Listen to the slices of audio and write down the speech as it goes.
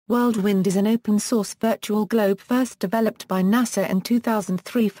Whirlwind is an open-source virtual globe first developed by NASA in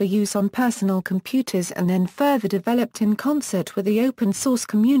 2003 for use on personal computers and then further developed in concert with the open-source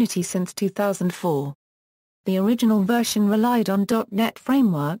community since 2004. The original version relied on .NET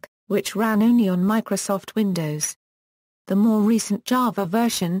Framework, which ran only on Microsoft Windows. The more recent Java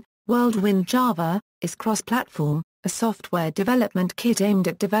version, Whirlwind Java, is cross-platform, a software development kit aimed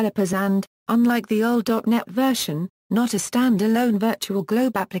at developers and, unlike the old .NET version, not a standalone virtual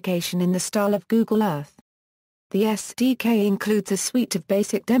globe application in the style of Google Earth. The SDK includes a suite of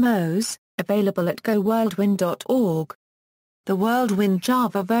basic demos, available at gowhirlwind.org. The Whirlwind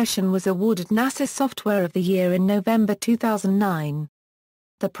Java version was awarded NASA Software of the Year in November 2009.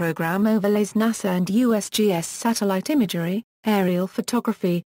 The program overlays NASA and USGS satellite imagery, aerial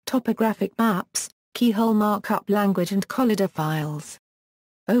photography, topographic maps, Keyhole markup language and Collada files.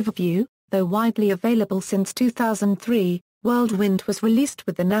 Overview: though widely available since 2003, Whirlwind was released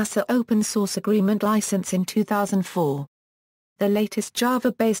with the NASA Open Source Agreement license in 2004. The latest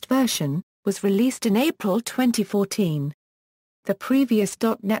Java-based version was released in April 2014. The previous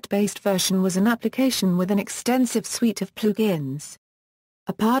 .NET-based version was an application with an extensive suite of plugins.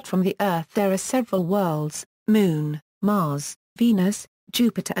 Apart from the Earth, there are several worlds: Moon, Mars, Venus,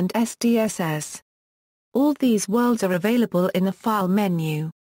 Jupiter and SDSS. All these worlds are available in the File menu.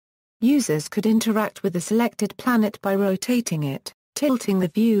 Users could interact with the selected planet by rotating it, tilting the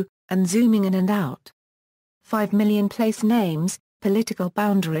view, and zooming in and out. 5 million place names, political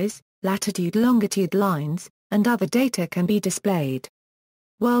boundaries, latitude-longitude lines, and other data can be displayed.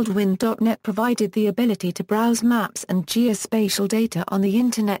 Whirlwind.net provided the ability to browse maps and geospatial data on the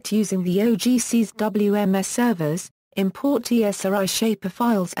Internet using the OGC's WMS servers, import ESRI shaper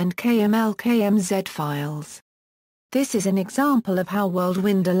files and KML/KMZ files. This is an example of how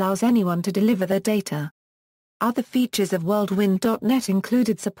Whirlwind allows anyone to deliver their data. Other features of Whirlwind.net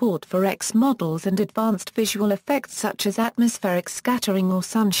included support for X models and advanced visual effects such as atmospheric scattering or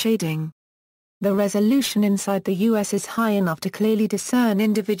sun shading. The resolution inside the US is high enough to clearly discern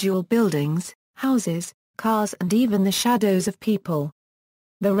individual buildings, houses, cars and even the shadows of people.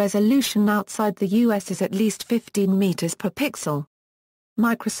 The resolution outside the US is at least 15 meters per pixel.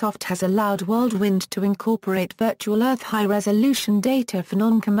 Microsoft has allowed Whirlwind to incorporate virtual Earth high-resolution data for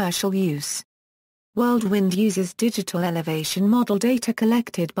non-commercial use. Whirlwind uses digital elevation model data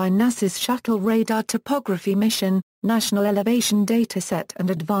collected by NASA's Shuttle Radar Topography Mission, National Elevation Dataset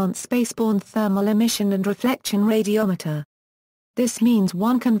and Advanced Spaceborne Thermal Emission and Reflection Radiometer. This means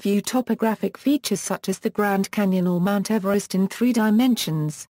one can view topographic features such as the Grand Canyon or Mount Everest in 3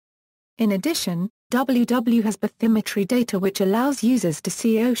 dimensions. In addition, WW has bathymetry data which allows users to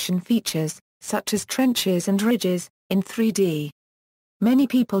see ocean features, such as trenches and ridges, in 3D. Many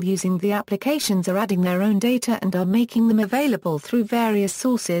people using the applications are adding their own data and are making them available through various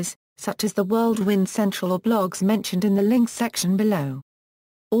sources, such as the Whirlwind Central or blogs mentioned in the links section below.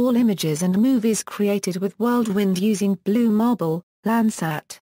 All images and movies created with Whirlwind using Blue Marble,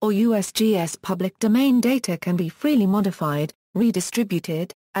 Landsat, or USGS public domain data can be freely modified,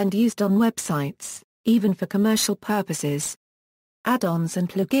 redistributed, and used on websites, even for commercial purposes. Add-ons and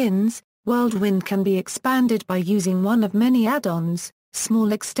plugins: Whirlwind can be expanded by using one of many add-ons,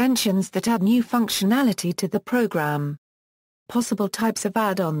 small extensions that add new functionality to the program. Possible types of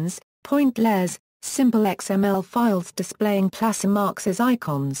add-ons: point layers, simple XML files displaying placer marks as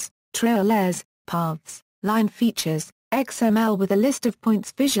icons, trail layers, paths, line features, XML with a list of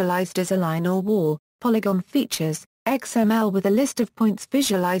points visualized as a line or wall, polygon features, XML with a list of points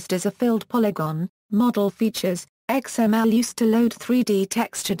visualized as a filled polygon, model features, XML used to load 3D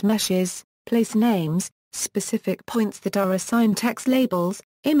textured meshes, place names, specific points that are assigned text labels,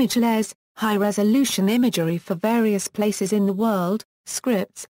 image layers, high-resolution imagery for various places in the world,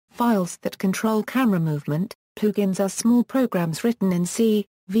 scripts, files that control camera movement. Plugins are small programs written in C,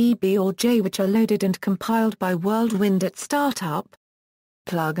 VB or J which are loaded and compiled by Whirlwind at startup.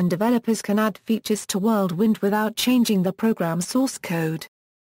 Plug-in developers can add features to Whirlwind without changing the program source code.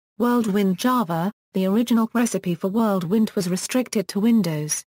 Whirlwind Java: the original recipe for Whirlwind was restricted to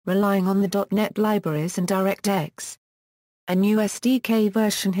Windows, relying on the .NET libraries and DirectX. A new SDK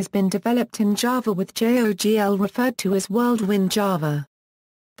version has been developed in Java with JOGL referred to as Whirlwind Java.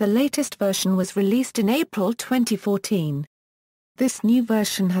 The latest version was released in April 2014. This new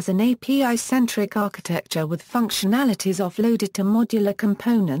version has an API-centric architecture with functionalities offloaded to modular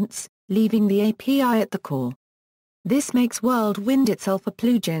components, leaving the API at the core. This makes Whirlwind itself a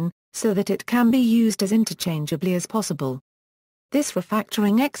plugin, so that it can be used as interchangeably as possible. This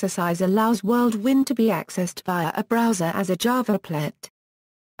refactoring exercise allows Whirlwind to be accessed via a browser as a Java applet.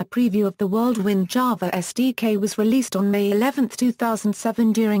 A preview of the Worldwind Java SDK was released on May 11,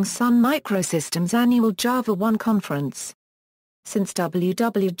 2007 during Sun Microsystems' annual Java 1 conference. Since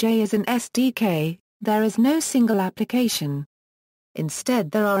WWJ is an SDK, there is no single application.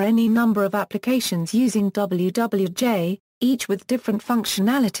 Instead, there are any number of applications using WWJ, each with different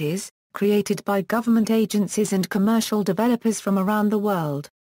functionalities, created by government agencies and commercial developers from around the world.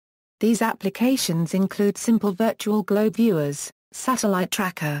 These applications include simple virtual globe viewers, satellite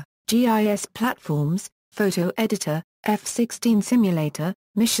tracker, GIS platforms, photo editor, F-16 simulator,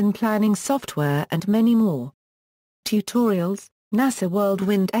 mission planning software and many more. Tutorials, NASA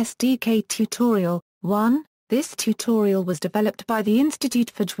Worldwind SDK Tutorial 1. This tutorial was developed by the Institute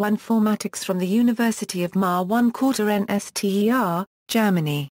for Geoinformatics from the University of Marquardt-NSTER,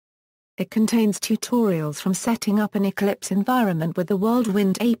 Germany. It contains tutorials from setting up an Eclipse environment with the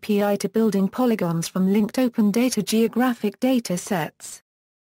Worldwind API to building polygons from linked open data geographic data sets.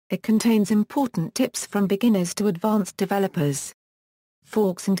 It contains important tips from beginners to advanced developers.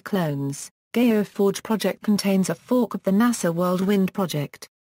 Forks and clones. GeoForge project contains a fork of the NASA Worldwind project.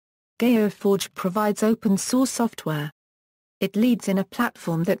 GeoForge provides open source software. It leads in a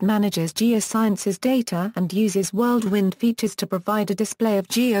platform that manages geosciences data and uses Worldwind features to provide a display of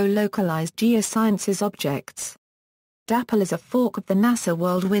geo-localized geosciences objects. DAPL is a fork of the NASA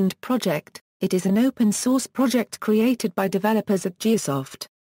Worldwind project. It is an open-source project created by developers at Geosoft.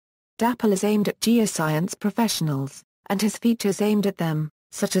 DAPL is aimed at geoscience professionals, and has features aimed at them,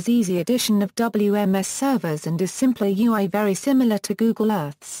 such as easy addition of WMS servers and a simpler UI very similar to Google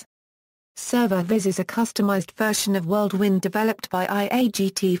Earth's. ServerViz is a customized version of Worldwind developed by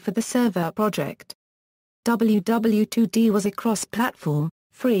IAGT for the server project. WW2D was a cross-platform,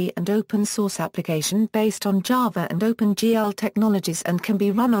 free and open-source application based on Java and OpenGL technologies and can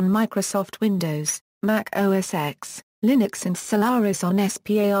be run on Microsoft Windows, Mac OS X, Linux and Solaris on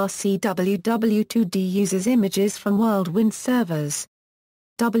SPARC. WW2D uses images from Worldwind servers.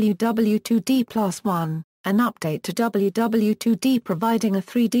 WW2D+1, an update to WW2D providing a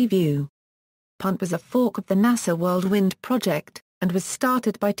 3D view. Punt was a fork of the NASA Worldwind project, and was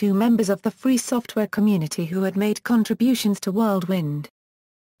started by two members of the free software community who had made contributions to Worldwind.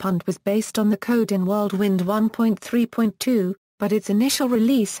 Punt was based on the code in Worldwind 1.3.2, but its initial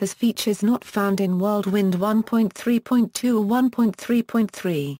release has features not found in Worldwind 1.3.2 or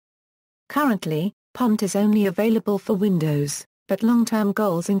 1.3.3. Currently, Punt is only available for Windows, but long-term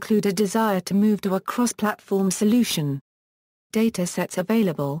goals include a desire to move to a cross-platform solution. Datasets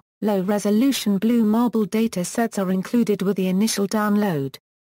available. Low-resolution Blue Marble datasets are included with the initial download.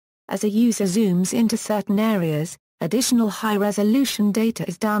 As a user zooms into certain areas, additional high-resolution data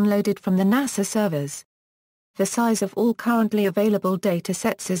is downloaded from the NASA servers. The size of all currently available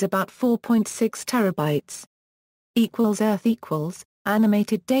datasets is about 4.6 terabytes. Earth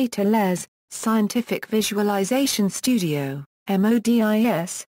Animated Data Layers, Scientific Visualization Studio,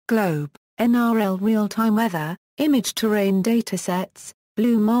 MODIS, Globe, NRL Real-Time Weather, Image Terrain Datasets,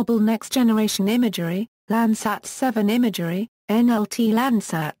 Blue Marble Next Generation Imagery, Landsat 7 Imagery, NLT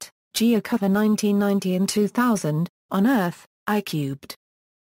Landsat, GeoCover 1990 and 2000, On Earth, iCubed.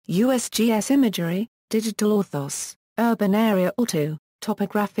 USGS Imagery, Digital Orthos, Urban Area Auto,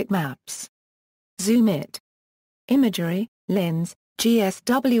 Topographic Maps. ZoomIt. Imagery, LINS,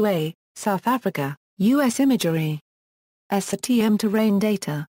 GSWA, South Africa, US Imagery. SATM Terrain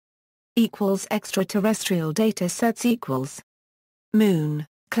Data. Extraterrestrial data sets Moon,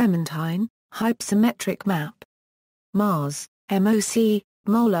 Clementine, Hypsometric Map. Mars, MOC,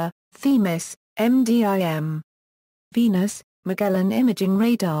 Molar, Themis, MDIM. Venus, Magellan Imaging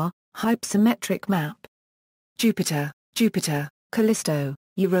Radar, Hypsometric Map. Jupiter, Callisto,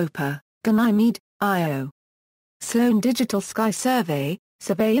 Europa, Ganymede, Io. Sloan Digital Sky Survey,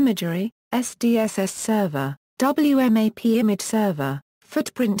 Survey Imagery, SDSS Server, WMAP Image Server,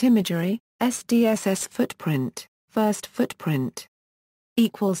 Footprint Imagery, SDSS Footprint, First Footprint.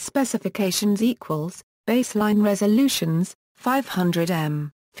 Specifications baseline resolutions,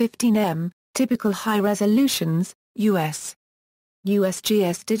 500m, 15m, typical high resolutions, US.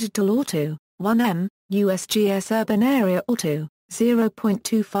 USGS Digital Auto, 1m, USGS Urban Area Auto,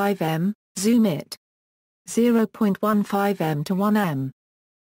 0.25m, ZoomIt. 0.15m to 1m.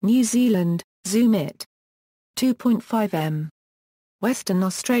 New Zealand, ZoomIt. 2.5m. Western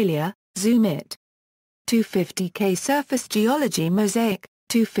Australia, ZoomIt. 250K Surface Geology Mosaic,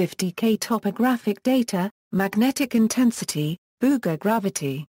 250K Topographic Data, Magnetic Intensity, Booga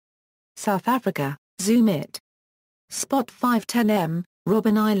Gravity. South Africa, ZoomIt. Spot 510m,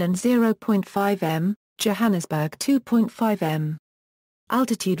 Robben Island 0.5m, Johannesburg 2.5m.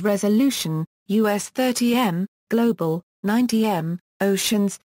 Altitude Resolution, US 30m, Global, 90m,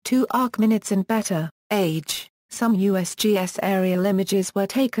 Oceans, 2 arc minutes and better. Age: some USGS aerial images were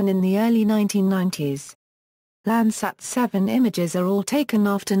taken in the early 1990s. Landsat 7 images are all taken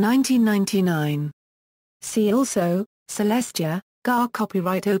after 1999. See also: Celestia, GAR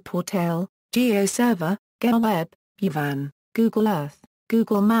copyright Portal, GeoServer, GeoWeb, Uvan, Google Earth,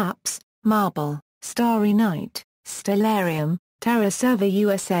 Google Maps, Marble, Starry Night, Stellarium, Terra Server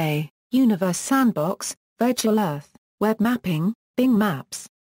USA, Universe Sandbox, Virtual Earth, Web Mapping, Bing Maps.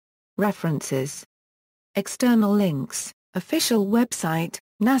 References. External links: official website,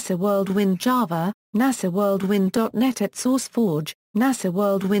 NASA Whirlwind Java, NASA Whirlwind.net at SourceForge, NASA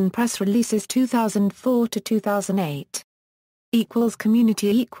Whirlwind Press Releases 2004 to 2008.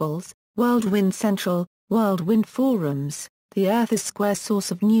 Community Whirlwind Central, Whirlwind Forums, the Earth is Square source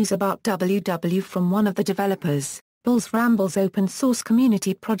of news about WW from one of the developers, Bulls Rambles open source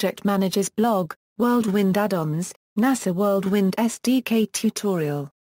community project managers blog, Whirlwind Add-Ons, NASA Whirlwind SDK tutorial.